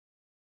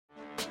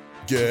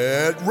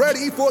Get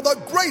ready for the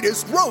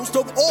greatest roast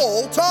of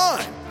all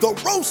time, the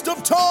Roast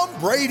of Tom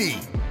Brady,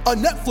 a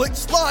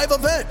Netflix live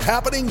event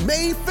happening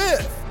May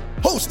 5th.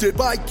 Hosted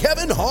by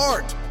Kevin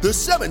Hart, the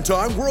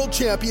 7-time world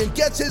champion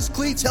gets his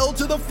cleats held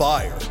to the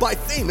fire by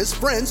famous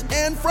friends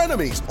and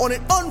frenemies on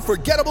an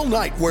unforgettable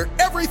night where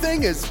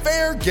everything is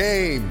fair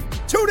game.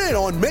 Tune in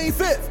on May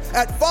 5th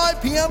at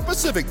 5 p.m.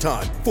 Pacific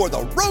time for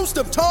the Roast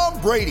of Tom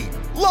Brady,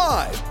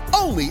 live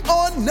only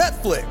on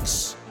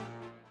Netflix.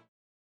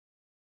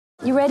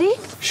 You ready?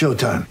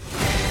 Showtime.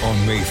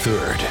 On May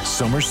 3rd,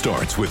 summer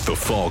starts with The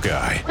Fall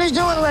Guy. Let's do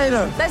it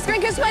later. Let's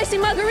drink a spicy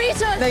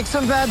margarita. Make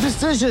some bad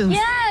decisions.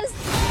 Yes!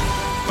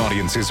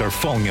 Audiences are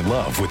falling in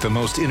love with the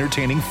most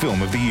entertaining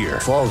film of the year.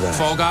 Fall Guy.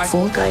 Fall Guy?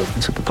 Fall guy.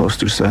 That's what the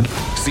poster said.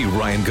 See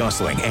Ryan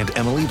Gosling and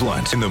Emily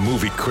Blunt in the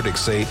movie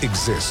critics say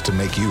exists to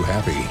make you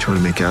happy. Trying to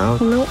make it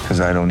out? Nope. Because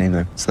I don't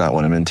either. It's not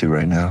what I'm into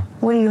right now.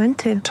 What are you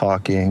into?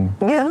 Talking.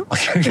 Yeah.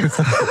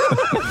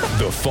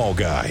 The Fall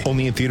Guy.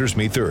 Only in theaters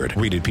May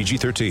 3rd. Rated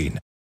PG-13.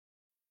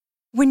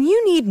 When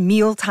you need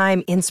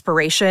mealtime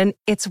inspiration,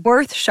 it's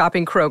worth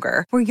shopping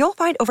Kroger, where you'll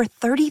find over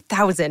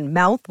 30,000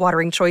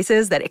 mouth-watering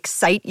choices that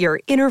excite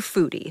your inner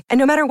foodie. And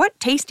no matter what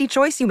tasty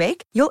choice you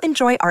make, you'll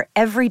enjoy our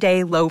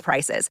everyday low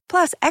prices,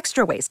 plus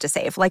extra ways to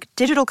save, like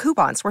digital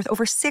coupons worth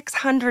over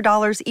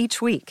 $600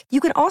 each week. You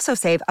can also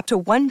save up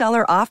to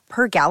 $1 off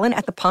per gallon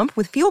at the pump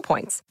with fuel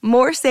points.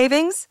 More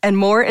savings and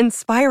more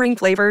inspiring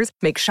flavors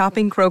make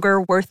shopping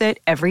Kroger worth it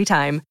every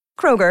time.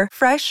 Kroger,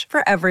 fresh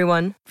for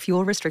everyone.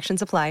 Fuel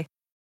restrictions apply.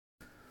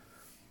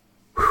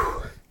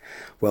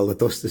 Well, the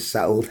dust is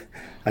settled.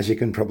 As you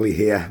can probably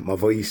hear, my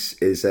voice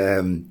is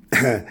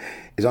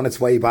is on its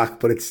way back,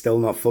 but it's still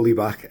not fully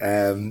back.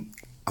 I'm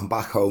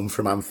back home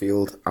from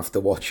Anfield after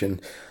watching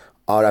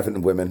our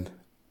Everton women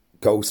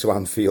go to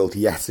Anfield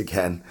yet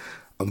again.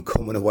 I'm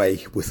coming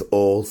away with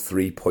all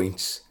 3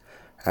 points.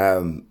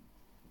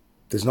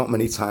 There's not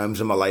many times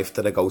in my life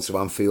that I go to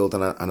Anfield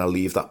and I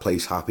leave that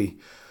place happy.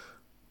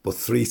 But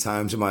 3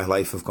 times in my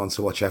life I've gone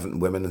to watch Everton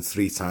women, and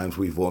 3 times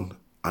we've won.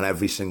 And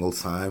every single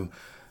time,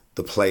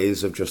 the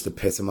players have just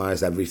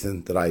epitomised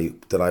everything that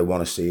I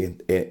want to see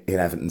in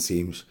Everton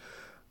teams.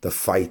 The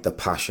fight, the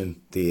passion,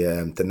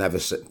 the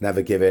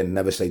never give in,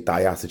 never say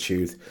die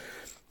attitude,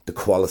 the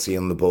quality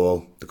on the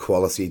ball, the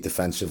quality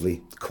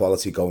defensively, the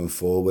quality going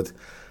forward.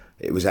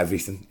 It was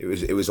everything.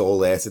 It was all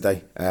there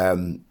today.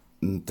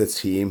 The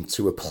team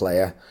to a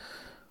player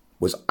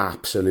was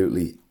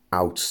absolutely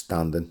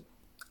outstanding.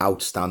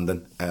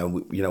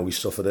 We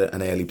suffered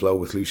an early blow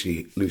with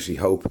Lucy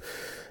Hope.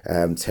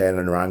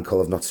 Turning her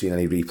ankle. I've not seen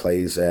any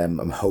replays.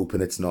 I'm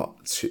hoping it's not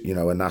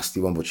a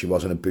nasty one, but she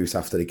was in a boot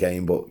after the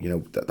game. But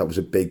that was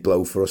a big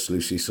blow for us.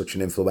 Lucy's such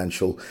an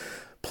influential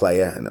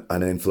player and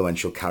an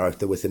influential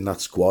character within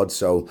that squad,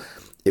 so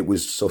it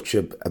was such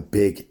a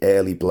big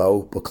early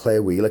blow. But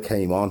Claire Wheeler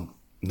came on,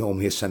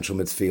 normally a central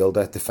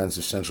midfielder,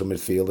 defensive central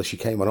midfielder. She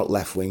came on at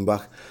left wing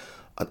back,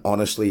 and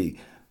honestly,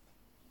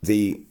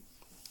 the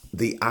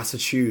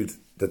attitude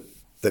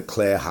that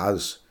Claire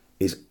has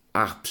is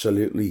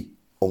absolutely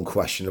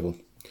unquestionable.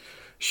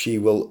 She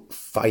will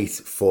fight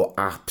for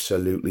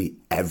absolutely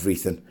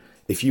everything.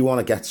 If you want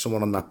to get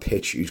someone on that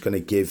pitch who's going to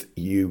give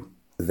you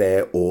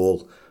their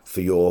all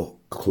for your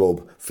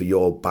club, for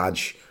your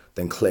badge,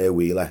 then Claire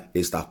Wheeler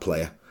is that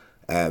player.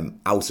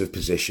 Out of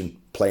position,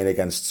 playing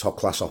against top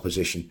class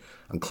opposition,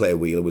 and Claire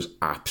Wheeler was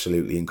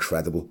absolutely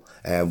incredible.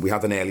 We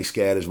had an early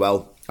scare as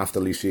well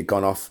after Lucy had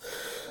gone off.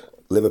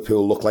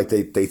 Liverpool looked like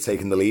they'd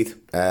taken the lead.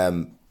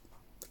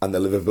 And the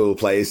Liverpool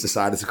players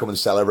decided to come and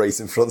celebrate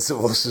in front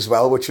of us as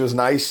well, which was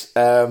nice.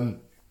 But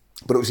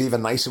it was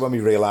even nicer when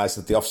we realised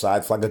that the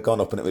offside flag had gone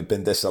up and it had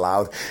been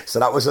disallowed. So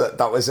that was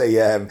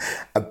a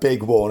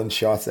big warning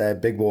shot, a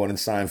big warning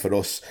sign for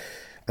us.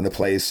 And the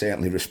players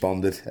certainly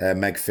responded.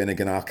 Meg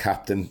Finnegan, our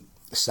captain,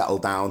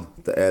 settled down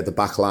the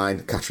back line.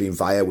 Katrine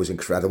Veijer was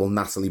incredible.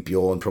 Natalie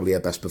Bjorn, probably her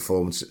best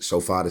performance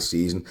so far this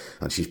season.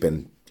 And she's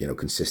been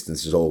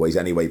consistent as always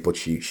anyway, but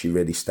she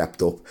really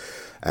stepped up.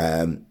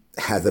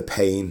 Heather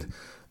Payne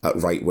at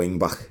right wing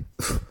back,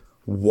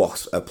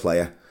 what a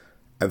player!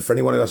 And for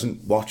anyone who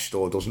hasn't watched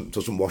or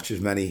doesn't watch as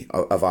many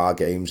of our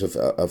games of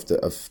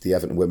the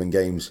Everton women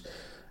games,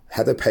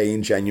 Heather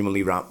Payne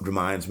genuinely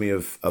reminds me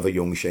of a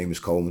young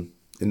Seamus Coleman.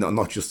 And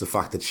not just the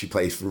fact that she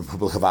plays for the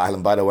Republic of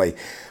Ireland, by the way,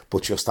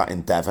 but just that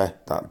endeavour,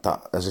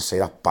 that as I say,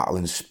 that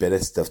battling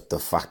spirit, the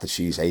fact that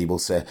she's able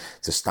to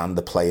stand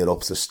the player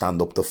up, to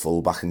stand up the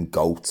fullback and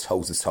go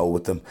toe to toe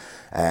with them,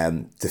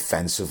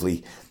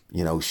 defensively.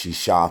 She's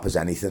sharp as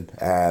anything.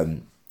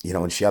 And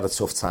she had a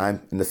tough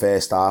time in the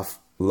first half.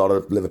 A lot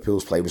of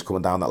Liverpool's play was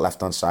coming down that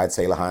left-hand side.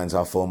 Taylor Hines,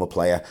 our former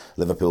player,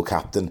 Liverpool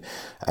captain,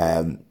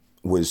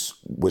 was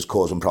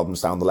causing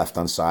problems down the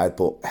left-hand side,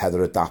 but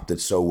Heather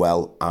adapted so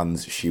well, and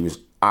she was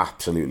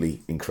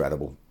absolutely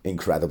incredible.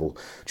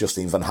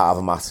 Justine van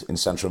Havermaet in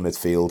central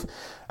midfield.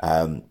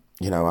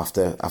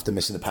 After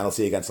missing the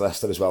penalty against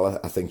Leicester as well,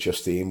 I think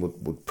Justine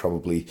would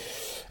probably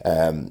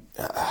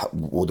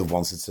would have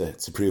wanted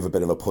to prove a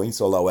bit of a point,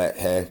 although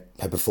her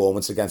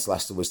performance against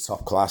Leicester was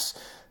top class.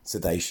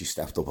 Today she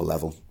stepped up a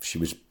level. She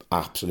was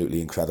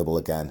absolutely incredible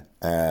again.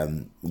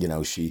 You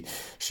know, she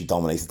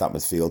dominated that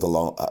midfield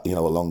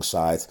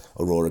alongside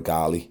Aurora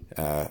Ghali,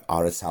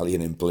 our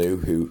Italian in blue,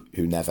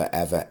 who never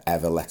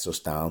ever lets us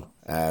down.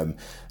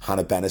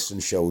 Hannah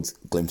Bennison showed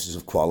glimpses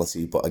of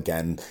quality, but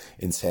again,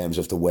 in terms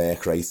of the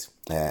work rate,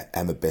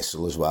 Emma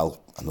Bissell as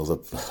well, another.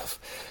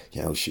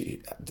 You know,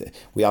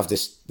 we have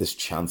this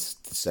chant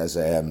that says,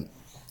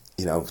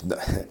 you know,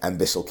 Emma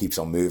Bissell keeps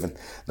on moving.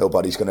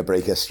 Nobody's going to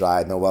break her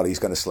stride. Nobody's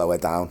going to slow her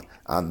down.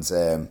 And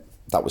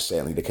that was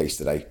certainly the case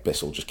today.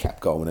 Bissell just kept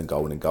going and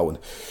going and going.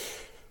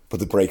 But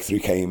the breakthrough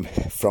came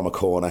from a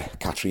corner.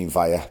 Katrine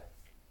Vaya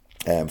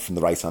from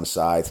the right-hand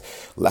side,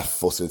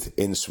 left-footed,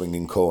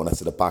 in-swinging corner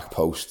to the back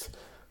post.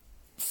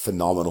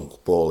 Phenomenal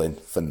ball in.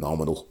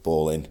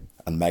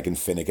 And Megan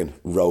Finnegan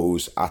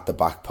rose at the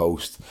back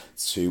post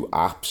to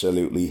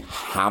absolutely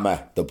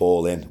hammer the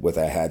ball in with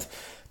her head.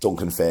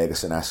 Duncan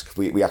Ferguson-esque.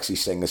 We actually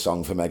sing a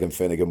song for Megan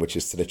Finnegan, which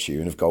is to the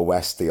tune of Go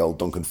West, the old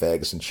Duncan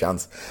Ferguson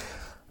chant.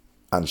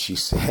 And she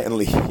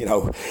certainly, you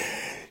know,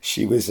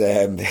 she was,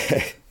 you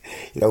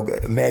know,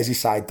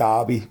 Merseyside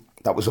derby.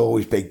 That was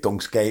always Big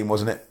Dunk's game,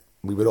 wasn't it?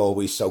 We were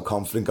always so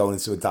confident going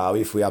into a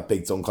derby if we had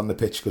Big Dunk on the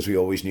pitch, because we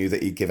always knew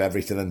that he'd give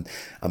everything.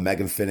 And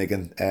Megan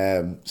Finnegan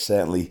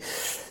certainly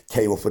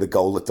came up with a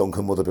goal that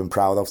Duncan would have been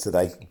proud of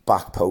today.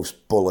 Back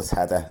post, bullet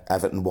header,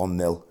 Everton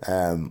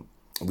 1-0.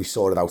 We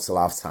saw it out till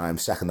half time.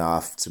 Second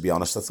half, to be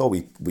honest, I thought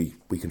we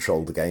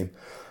controlled the game.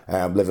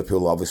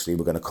 Liverpool obviously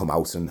were going to come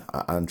out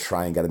and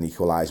try and get an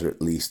equaliser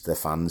at least. The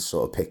fans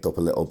sort of picked up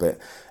a little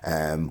bit.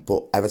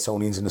 But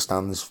Evertonians in the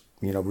stands,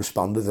 you know,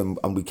 responded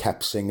and we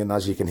kept singing.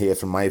 As you can hear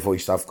from my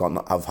voice, I've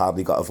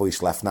hardly got a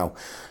voice left now.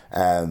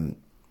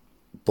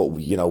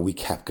 But, you know, we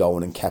kept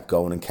going and kept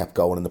going and kept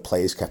going, and the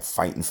players kept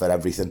fighting for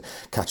everything.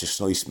 Katja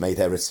Snoys made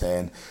her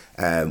return,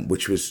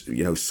 which was,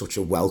 you know, such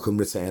a welcome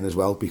return as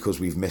well, because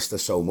we've missed her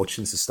so much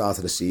since the start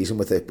of the season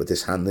with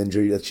this hand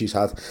injury that she's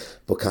had.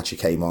 But Katja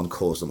came on,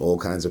 caused them all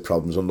kinds of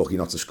problems. Unlucky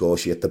not to score.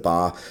 She hit the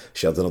bar.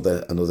 She had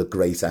another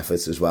great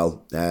effort as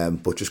well,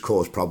 but just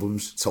caused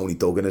problems. Tony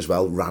Duggan as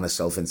well ran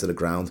herself into the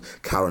ground.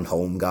 Karen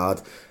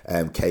Holmgaard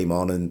came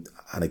on and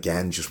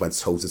again just went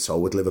toe-to-toe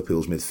with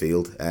Liverpool's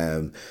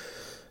midfield.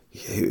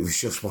 It was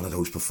just one of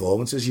those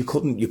performances. You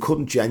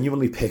couldn't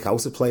genuinely pick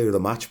out a player of the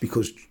match,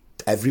 because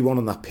everyone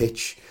on that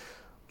pitch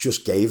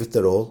just gave it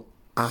their all.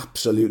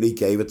 Absolutely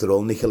gave it their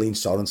all. Nicolene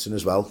Sorensen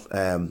as well.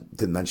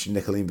 Didn't mention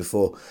Nicolene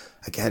before.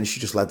 Again, she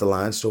just led the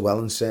line so well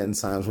in certain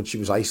times when she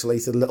was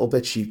isolated a little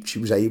bit. She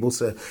was able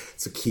to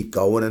keep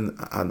going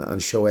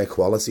and show her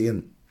quality.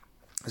 And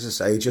as I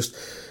say,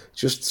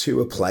 just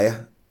to a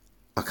player,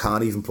 I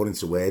can't even put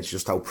into words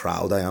just how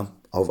proud I am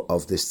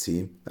of this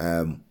team.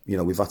 You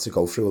know, we've had to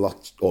go through a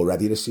lot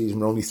already this season.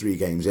 We're only 3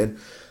 games in.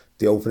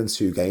 The opening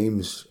 2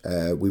 games,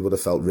 we would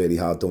have felt really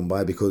hard done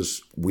by,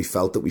 because we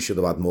felt that we should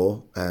have had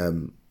more.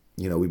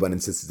 You know, we went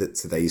into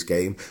today's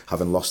game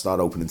having lost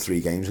our opening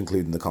 3 games,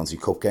 including the Conti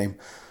Cup game.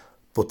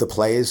 But the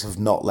players have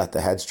not let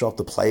their heads drop.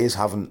 The players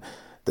haven't.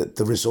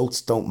 The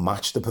results don't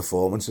match the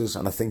performances,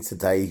 and I think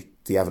today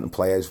the Everton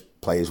players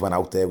went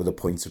out there with a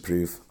point to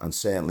prove. And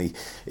certainly,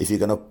 if you're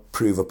going to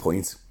prove a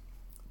point,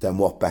 then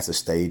what better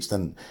stage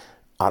than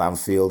at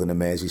Anfield in a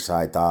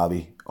Merseyside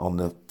derby on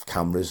the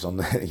cameras, on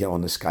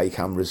the Sky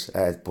cameras.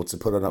 But to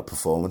put on a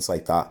performance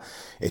like that,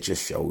 it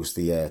just shows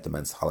the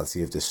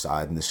mentality of this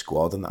side and the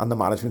squad and the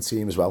management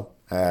team as well.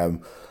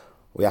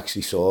 We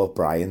actually saw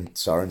Brian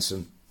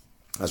Sorensen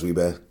as we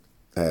were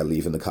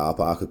leaving the car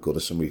park at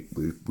Goodison.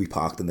 We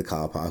parked in the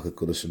car park at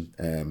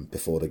Goodison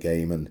before the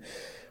game, and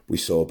we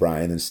saw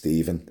Brian and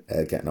Stephen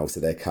getting out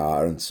of their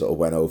car and sort of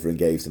went over and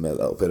gave them a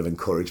little bit of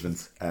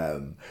encouragement.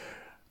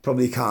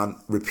 Probably can't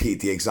repeat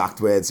the exact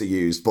words he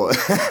used, but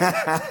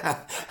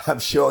I'm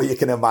sure you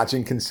can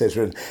imagine,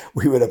 considering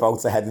we were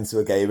about to head into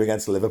a game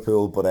against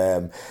Liverpool.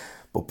 But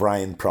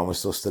Brian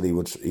promised us that he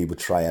would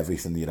try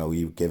everything. You know,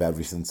 he would give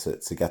everything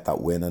to get that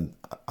win,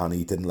 and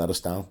he didn't let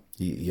us down.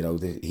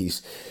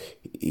 He's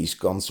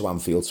gone to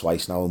Anfield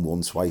twice now and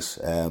won twice.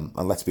 And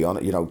let's be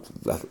honest, you know,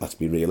 let's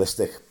be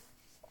realistic.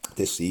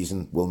 This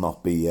season will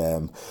not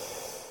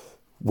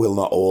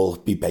all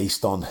be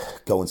based on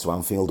going to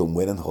Anfield and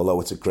winning. Although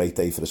it's a great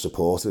day for the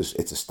supporters,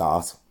 it's a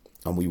start,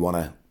 and we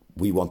want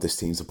this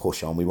team to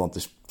push on. We want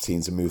this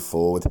team to move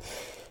forward,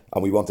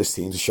 and we want this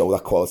team to show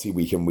that quality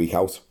week in, week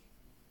out,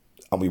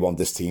 and we want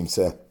this team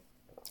to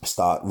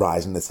start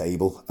rising the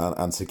table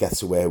and to get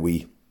to where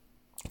we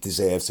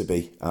deserve to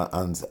be,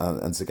 and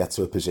to get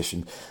to a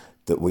position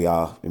that we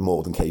are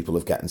more than capable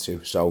of getting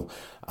to. So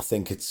I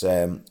think it's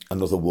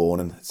another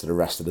warning to the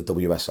rest of the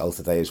WSL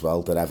today as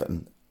well, that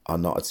Everton are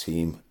not a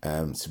team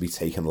to be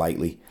taken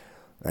lightly.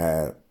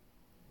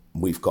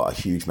 We've got a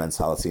huge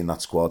mentality in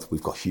that squad.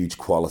 We've got huge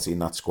quality in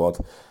that squad.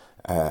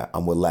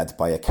 And we're led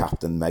by a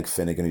captain, Meg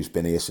Finnegan, who's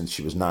been here since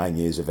she was 9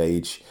 years of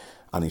age.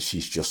 And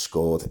she's just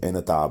scored in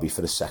a derby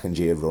for the 2nd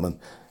year running,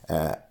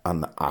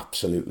 and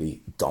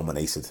absolutely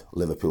dominated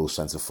Liverpool's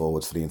centre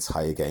forwards for the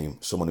entire game.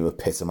 Someone who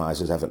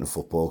epitomises Everton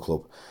Football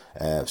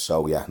Club.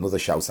 So yeah, another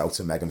shout out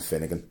to Megan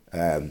Finnegan.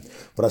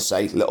 But I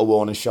say, little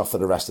warning shot for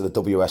the rest of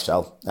the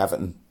WSL.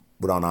 Everton,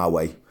 we're on our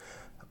way.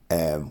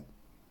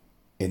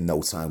 In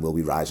no time, we'll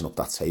be rising up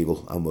that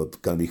table, and we're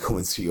going to be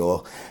coming to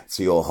your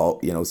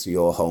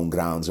home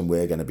grounds, and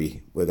we're going to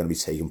be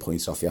taking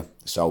points off you.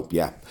 So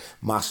yeah,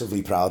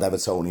 massively proud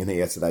Evertonian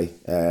here today.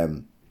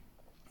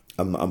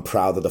 I'm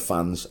proud of the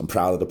fans. I'm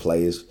proud of the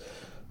players.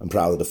 I'm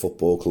proud of the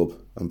football club.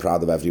 I'm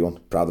proud of everyone.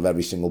 Proud of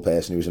every single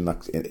person who was in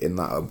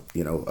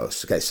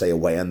that say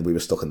away end. We were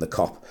stuck in the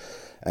cop.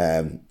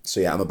 So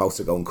yeah, I'm about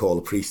to go and call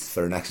a priest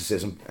for an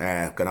exorcism.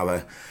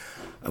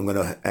 I'm going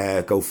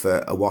to go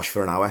for a wash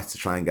for an hour to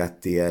try and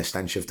get the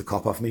stench of the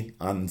cop off me.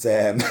 And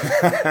and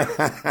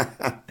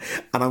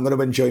I'm going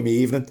to enjoy my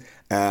evening.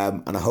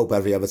 And I hope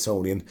every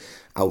Evertonian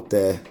out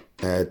there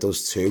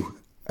does too.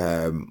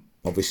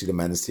 Obviously, the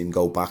men's team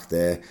go back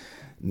there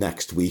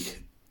next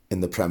week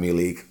in the Premier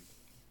League.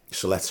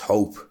 So let's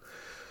hope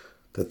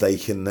that they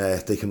can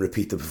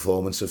repeat the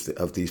performance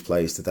of these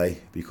players today.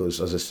 Because,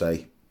 as I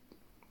say,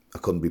 I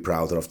couldn't be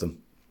prouder of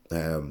them.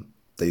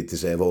 They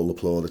deserve all the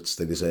plaudits.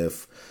 They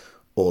deserve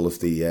all of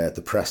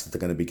the press that they're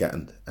going to be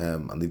getting,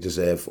 and they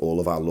deserve all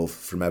of our love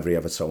from every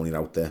Evertonian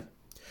out there.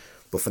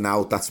 But for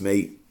now, that's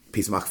me,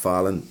 Peter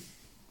McFarlane,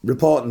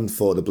 reporting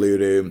for the Blue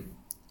Room,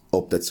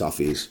 up the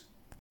Toffees.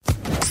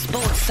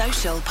 Sports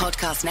Social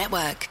Podcast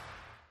Network.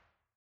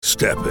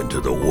 Step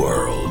into the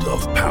world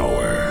of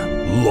power,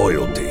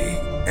 loyalty,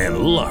 and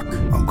luck.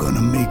 I'm going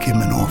to make him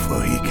an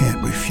offer he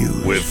can't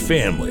refuse. With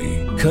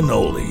family,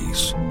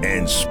 cannolis,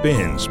 and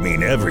spins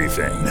mean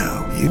everything.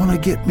 Now, you want to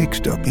get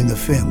mixed up in the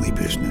family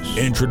business.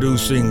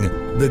 Introducing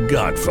The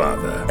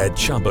Godfather at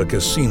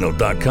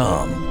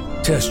ChumbaCasino.com.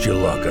 Test your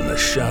luck in the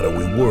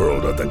shadowy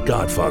world of The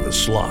Godfather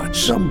slot.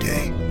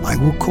 Someday, I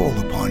will call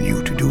upon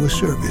you to do a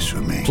service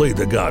for me. Play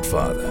The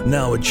Godfather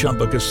now at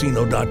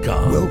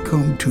ChumbaCasino.com.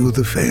 Welcome to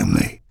the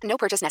family. No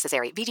purchase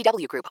necessary.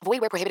 VGW Group. Void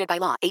where prohibited by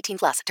law.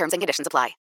 18+. Terms and conditions apply.